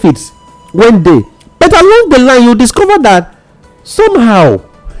benefits when they, but along the line you discover that somehow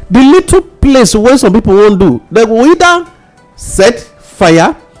the little place where some people won't do, they will either set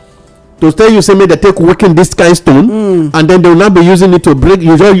fire to tell you say make they take working this kind stone, and then they will not be using it to break.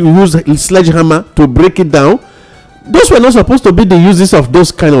 You just use sledgehammer to break it down. Those were not supposed to be the uses of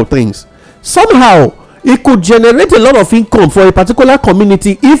those kind of things. Somehow it could generate a lot of income for a particular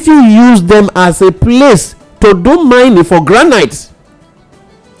community if you use them as a place to do mining for granite.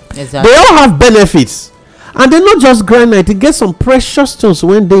 Exactly. They all have benefits, and they're not just granite. You get some precious stones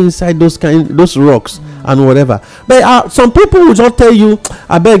when they inside those rocks and whatever. But some people will just tell you,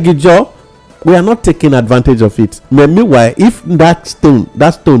 I beg you, Joe, we are not taking advantage of it. Meanwhile, if that stone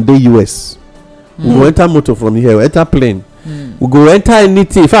dey US, we go enter motor from here, we enter plane, we go enter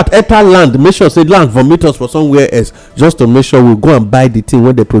anything. In fact, enter land, make sure say land vomit us for somewhere else, just to make sure we go and buy the thing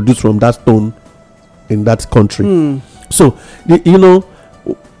when they produce from that stone in that country. So you know,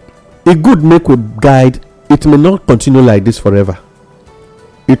 a good make we guide. It may not continue like this forever.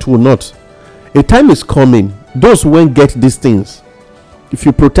 It will not. A time is coming, those who get these things, if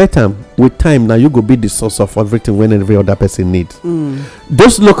you protect them with time, now you go be the source of everything when every other person needs.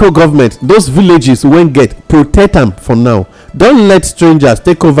 Those local government, those villages when get, protect them for now. Don't let strangers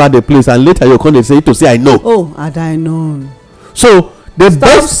take over the place and later you come and say to say I know. Oh, had I known. So the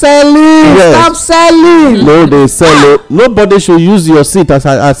best Selling. Yes. Stop selling. no, they sell it. Nobody should use your seat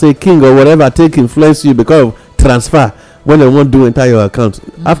as a king or whatever take influence you because of transfer when they won't do enter your account.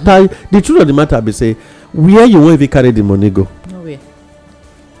 After the truth of the matter be say where you won't even carry the money go. Nowhere.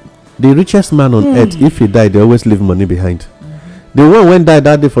 The richest man on earth, if he die, they always leave money behind. The one when died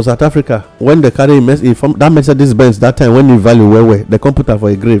that day for South Africa, when they carry that Mercedes Benz that time when he value where the computer for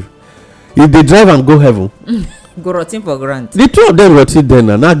a grave. If they drive and go heaven, Go rotting for grant. the two of them were still there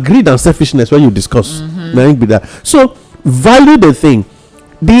now greed and selfishness when you discuss. Now be that. So value the thing.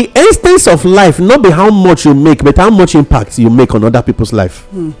 The essence of life not be how much you make, but how much impact you make on other people's life.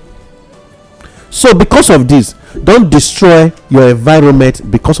 So because of this, don't destroy your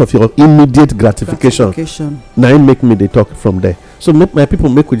environment because of your immediate gratification. Now it make me they talk from there. So make my people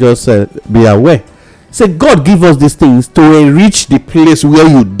make we just be aware. Say God give us these things to enrich the place where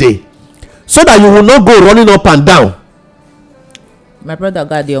you dey, so that you will not go running up and down. My brother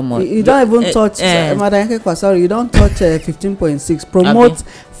got the more. You don't even touch Madam Nkekwa, sorry, you don't touch 15.6. Promote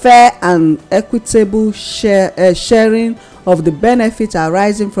fair and equitable sharing of the benefits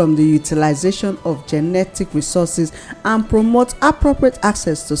arising from the utilization of genetic resources and promote appropriate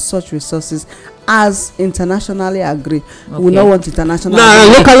access to such resources as internationally agreed. We don't want international.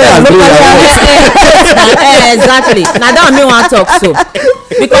 Locally agree. Exactly. Now that me want talk so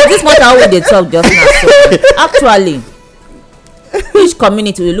because this matter how we dey talk just now. So actually, each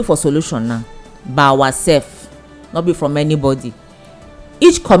community will look for solution now by ourselves, not be from anybody.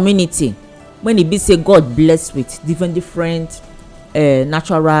 Each community, when e be say God bless with different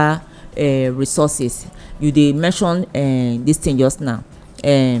natural resources, you dey mention this thing just now.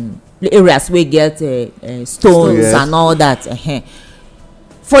 Areas wey get stones Yes. and all that.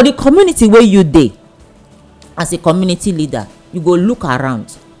 For the community where you dey, as a community leader, you go look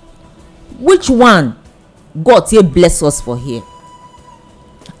around. Which one God take bless us for here?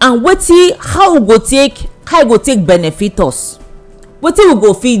 And wetin how e go take benefit us? Wetin we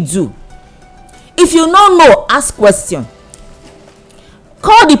go fit do? If you no know, ask question.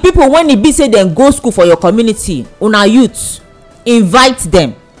 Call the people when e be say dem go school for your community, una youth, invite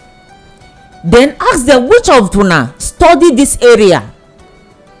them. Then ask them which of una study this area,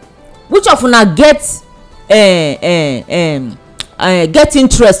 which of una get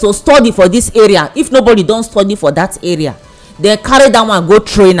interest to study for this area. If nobody don study for that area, then carry that one go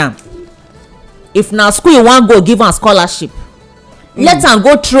train am. If na school you wan go, give am scholarship. Let am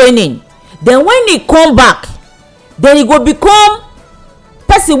go training. Then when e come back, then e go become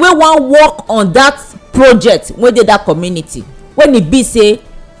person wey wan work on that project wey dey that community. When e be say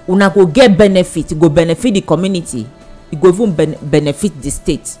una go get benefit, e go benefit the community, e go even benefit the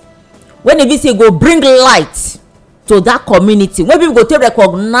state. When e be say e go bring light to that community, when people go take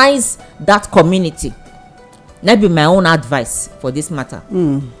recognize that community. Na be my own advice for this matter.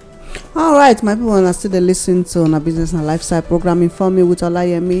 All right, my people, una still dey listen to una business and lifestyle program Inform Me with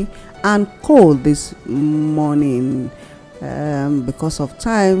Olayemi and Cole this morning. Because of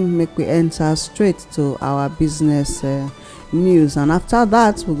time, make we enter straight to our business news, and after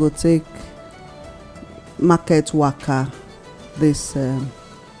that we go take market waka this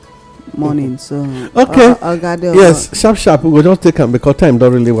morning. So okay, yes, sharp we go just take am because time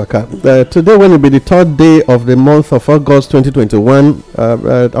don really waka. Today when it be the third day of the month of August 2021,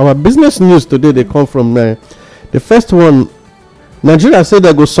 our business news today they come from the first one. Nigeria say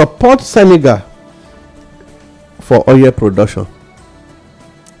they go support Senegal for oil production.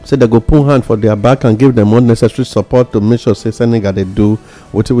 Say they go put hand for their back and give them unnecessary support to make sure say Senegal they do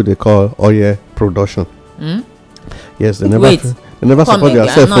what they call oil production. Yes, they never support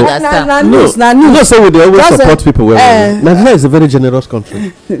themselves. No, say they always support people. Nigeria is a very generous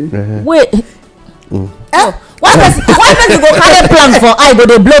country. Wait. Why person go carry plan for eye go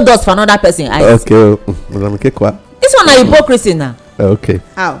dey blow dust for another person eyes? Okay, this one na hypocrisy now. Okay.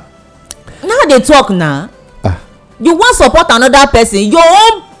 How? Now they talk now. You wan support another person, your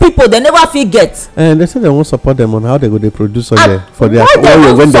own people they never fit get. And they say they won't support them on how they go they produce oil for their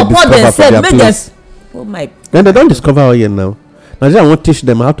oil when they discover for their place. Oh my. Then they don't discover oil now. Nigeria won't teach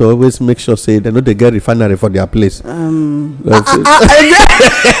them how to always make sure say they know they get refinery for their place.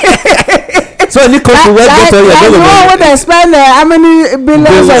 So any country where get oil, they know when they spend how many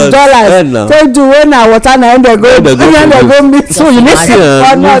billions of dollars take do when na water na they go meet. So you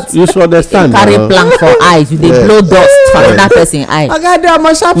listen, you should understand. Carry plank for eyes, you dey blow dust for another person eye.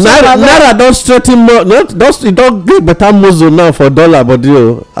 Naira don straighten more. It don get better muzzle now for dollar, but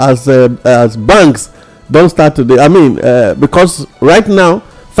as banks don start today. I mean, because right now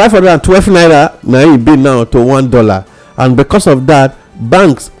 512 naira na e be now to $1, and because of that,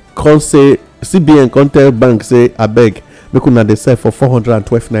 banks can say. CBN can tell bank say abeg make una dey sell for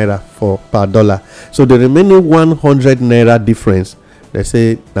 412 naira per dollar. So the remaining 100 naira difference they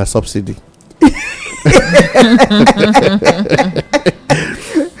say na subsidy.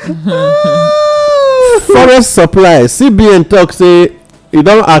 Forest supply CBN talk say e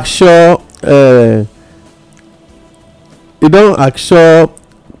don assure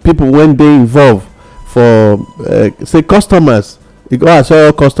people when dey involved for say customers. E go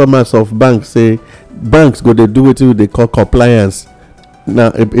assure customers of banks say banks go dey do wetin they call compliance. Now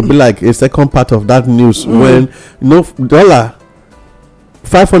it be like a second part of that news when dollar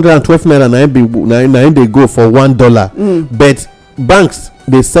 512 naira na im dey go for $1, but banks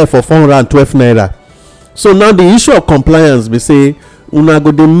dey sell for 412 naira. So now the issue of compliance be say una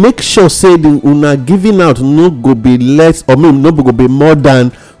go dey make sure say una giving out no go be less or maybe no go be more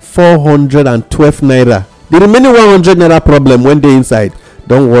than 412 naira. The remaining 100 naira problem when they inside,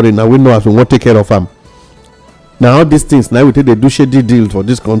 don't worry, now we know as we want to take care of them. Now all these things now we take the do shady deal for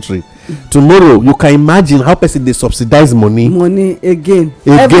this country. Tomorrow you can imagine how person they subsidize money again,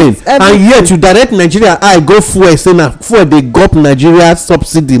 and yet you direct Nigeria go fuel say na fuel they gop Nigeria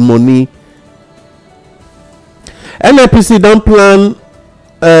subsidy money. NNPC don't plan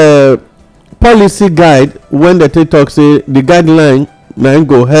policy guide when they take talk say the guideline now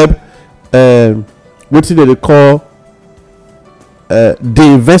go help wetin they call the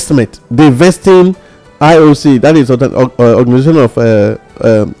investing IOC, that is organization of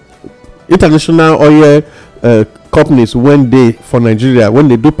international oil companies. When they for Nigeria, when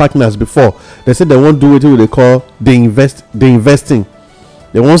they do partners before, they say they won't do what they call the investing.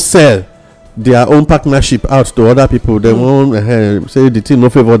 They won't sell their own partnership out to other people. They won't say the thing no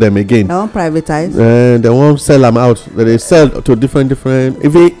favor them again. They won't privatize. They won't sell them out. They sell to different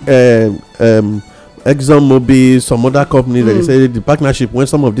even ExxonMobil, some other companies. They say the partnership when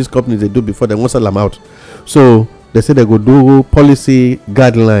some of these companies they do before they won't sell them out. So they say they go do policy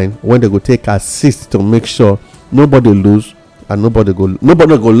guideline when they go take assist to make sure nobody lose and nobody go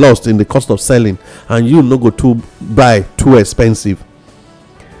lost in the cost of selling, and you no go to buy too expensive.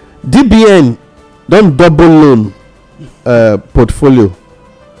 DBN don double loan portfolio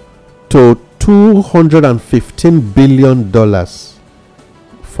to $215 billion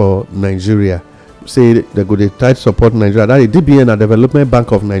for Nigeria. Say they go dey try to support Nigeria. That is DBN, a Development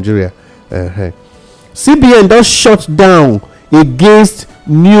Bank of Nigeria. CBN don shut down against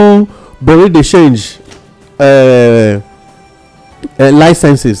new bureau de change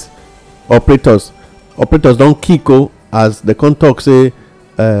licenses. Operators don kick as they come talk say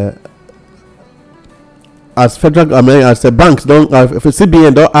as federal as the banks don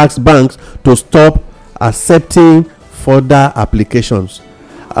CBN don ask banks to stop accepting further applications,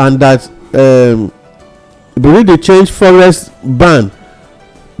 and that bureau de change forest ban.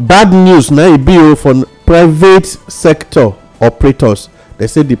 Bad news na e be for private sector operators. they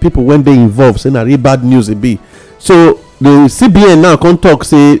say the people when they involved say na real bad news e be. So the CBN now come talk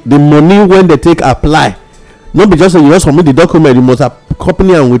say the money when they take apply, no be just say you just submit the document, you must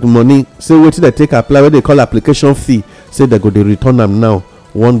accompany am with money. Say wetin they take apply, what they call application fee, say they go dey return am now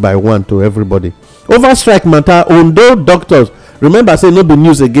one by one to everybody. Over strike matter, Ondo doctors, remember say no be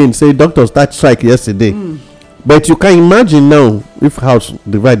news again, say doctors start strike yesterday. But you can imagine now if house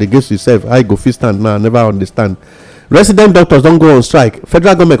divide against itself, how you go fit stand now? I never understand. Resident doctors don go on strike.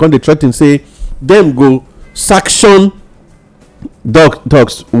 Federal government come dey threa ten say dem go sanction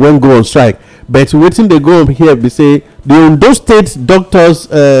doctors when go on strike. But wetin dey go on here be say the Ondo state doctors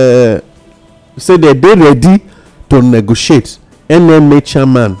say they dey ready to negotiate. NMA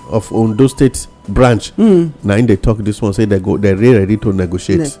chairman of Ondo state branch na im dey talk this one, say they ready to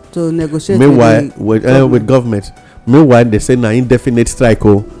negotiate. Meanwhile with government. Meanwhile they say na indefinite strike.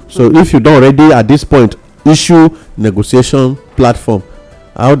 So if you don already at this point issue negotiation platform,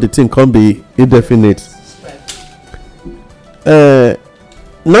 how the thing can be indefinite.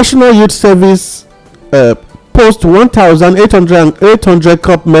 National Youth Service post 1,800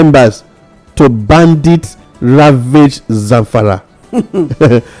 COP members to bandit ravage Zamfara.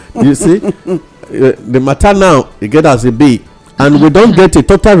 You see, the matter now e get as e be, and we don get a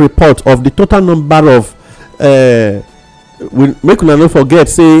total report of the total number of make una no forget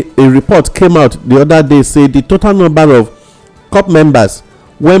say a report came out the other day say the total number of COP members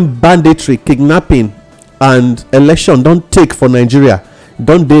when banditry, kidnapping and election don take for Nigeria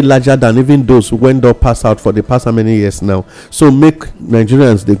don dey larger than even those wey don pass out for the past how many years now. So make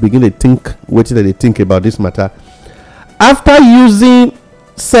Nigerians dey begin dey think wetin dem dey think about this matter. After using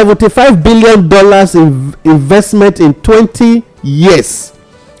 $75 billion investment in 20 years,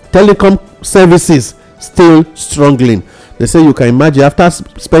 telecom services still struggling. They say you can imagine after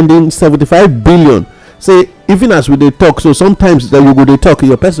spending 75 billion, say even as we dey talk, so sometimes that you go dey talk,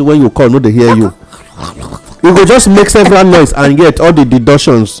 your person when you call no dey hear you. You go just make several noise and yet all the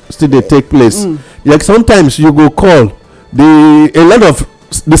deductions still dey take place. Like sometimes you go call a lot of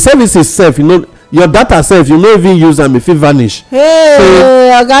the services sef, you know, your data sef you no even use am, e fit vanish. Hey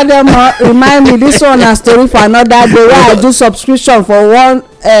oga dem remind me this one na story for another day wey I do subscription for one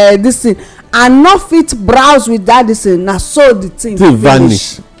this thing and no fit browse with that this thing, na so the thing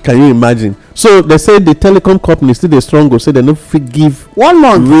vanish. Can you imagine? So they say the telecom company still dey struggle, say they no fit give 1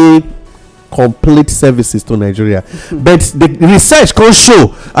 month real complete services to Nigeria. But the research can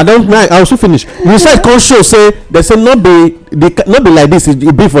show, I also finish. Research can show say they say not be like this,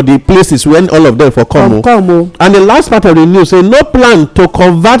 it be for the places when all of them for come. And the last part of the news say no plan to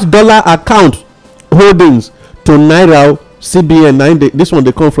convert dollar account holdings to naira. CBN, this one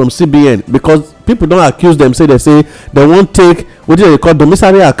they come from CBN because people don't accuse them, say they won't take what they call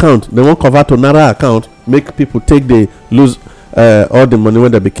domiciliary account, they won't convert to naira account, make people take the lose all the money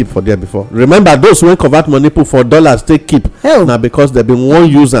when they be keep for there before. Remember those who convert money put for dollars take keep now because they been one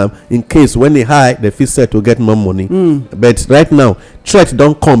use them in case when they high they feel set to get more money. But right now threat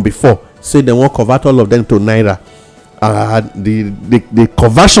don't come before, say they won't convert all of them to naira. The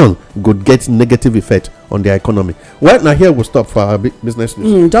conversion could get negative effect on the economy. Well, now here we'll stop for our business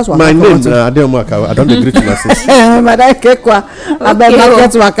news. My name is Adeomo. I don't agree to my sis. Madam Kekwa,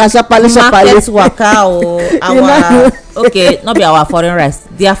 market waka market waka okay, not be our foreign rice.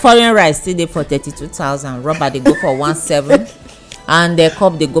 Their foreign rice still dey for 32,000. Rubber they go for 17, and the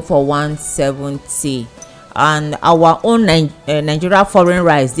cup they go for 170. And our own Nigeria foreign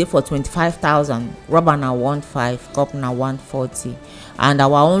rice dey for 25,000. Rubber na 15, cup na 140. And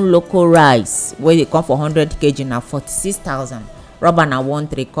our own local rice wey dey come for 100 kg na 46,000. Rubber na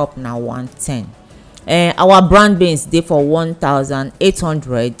 13, cup na 110. Our brown beans dey for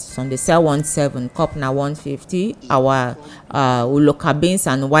 1,800. Some dey sell 17, cup na 150. Our local beans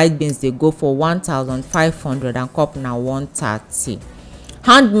and white beans dey go for 1,500 and cup na 130.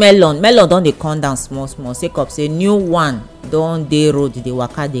 Hand melon don dey come down small sake of say new one don dey road dey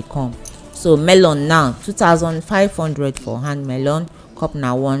waka dey come. So melon now 2,500 for hand melon, cup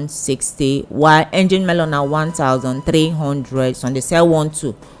na 160, while engine melon na 1,300. Some dey sell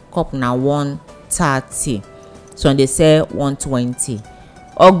 12, cup na 130. Some dey sell 120.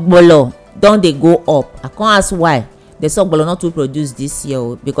 Ogbolo don dey go up. I come ask why. The ogbolo not to produce this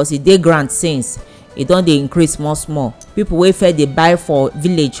year because e dey ground since. E don dey increase small. People wey fair dey buy for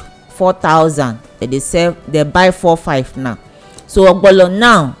village 4,000, they buy 4,500 now. So ogbolo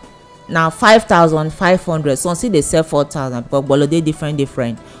now na 5,500. Some still dey sell 4,000 because ogbolo dey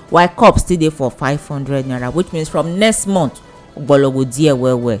different. While cup still dey for 500 naira, which means from next month ogbolo go dear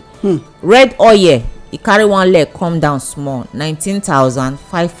well. Red oil e carry one leg come down small,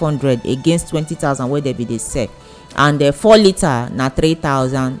 19,500 against 20,000 wey dey be dey sell. and 4 litre na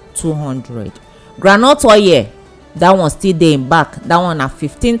 3,200. Groundnut oil, that one still dey in back, that one na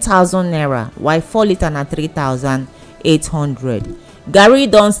 15,000 naira, while 4 litre na 3,800. Garri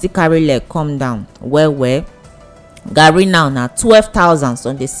don still carry leg come down well well. Garri now na 12,000,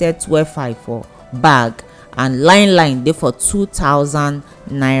 some dey sell 12,500 for bag, and line dey for 2,000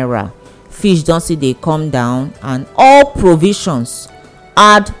 naira. Fish don still dey come down, and all provisions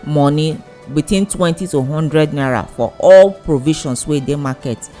add money between 20 to 100 naira for all provisions wey dey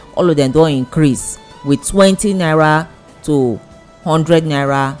market. All of them don increase with 20 naira to 100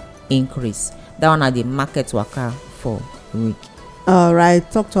 naira increase. That one na the market waka for week. All right,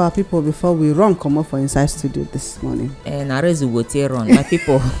 talk to our people before we run comot for inside studio this morning. Na raise we go take run. My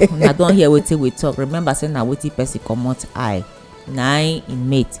people, una don hear wetin we talk. Remember say na wetin person comot eye na im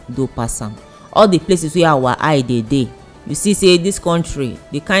mate do pass am. All the places where our eye dey, you see say this country,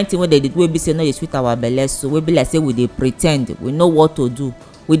 the kind thing wey dey do wey be say no dey sweet our belle, so wey be like say we dey pretend we know what to do,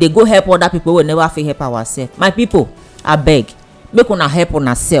 we dey go help other people wey never fit help ourselves. My people, abeg make una help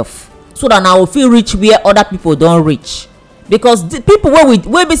una self, so that na we fit reach where other people don reach. Because the people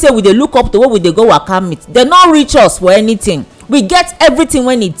wey be say we dey look up to, wey we dey go waka meet, dem no reach us for anything. We get everything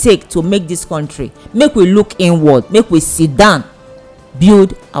wey e take to make this country. Make we look inward, make we sit down,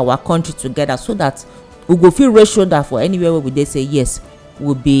 build our country together, so that we go fit raise shoulder for anywhere where we dey say yes,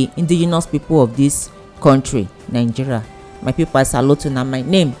 we be indigenous people of this country, Nigeria. My people, I salute una. My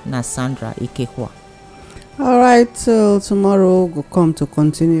name na Sandra Ikekwa. All right, so tomorrow we'll come to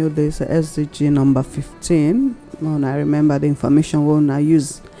continue this SDG number 15. When I remember the information we wanna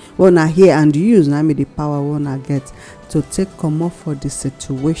use, we wanna hear and use, na me the power we wanna get to take comot for the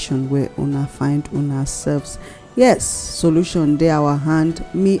situation where una find una selves. Yes, solution dey our hand.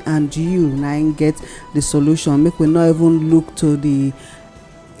 Me and you na get the solution. Make we not even look to the,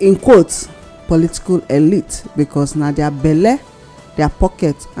 in quotes, political elite, because na their belle, their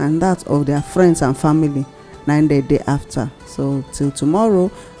pocket, and that of their friends and family na the day after. So till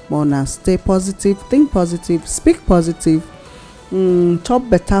tomorrow, wanna stay positive, think positive, speak positive, chop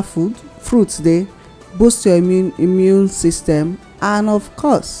better food, fruits dey, boost your immune system, and of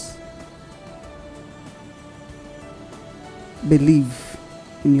course believe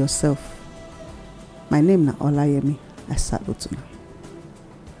in yourself. My name na Olayemi. I salute you.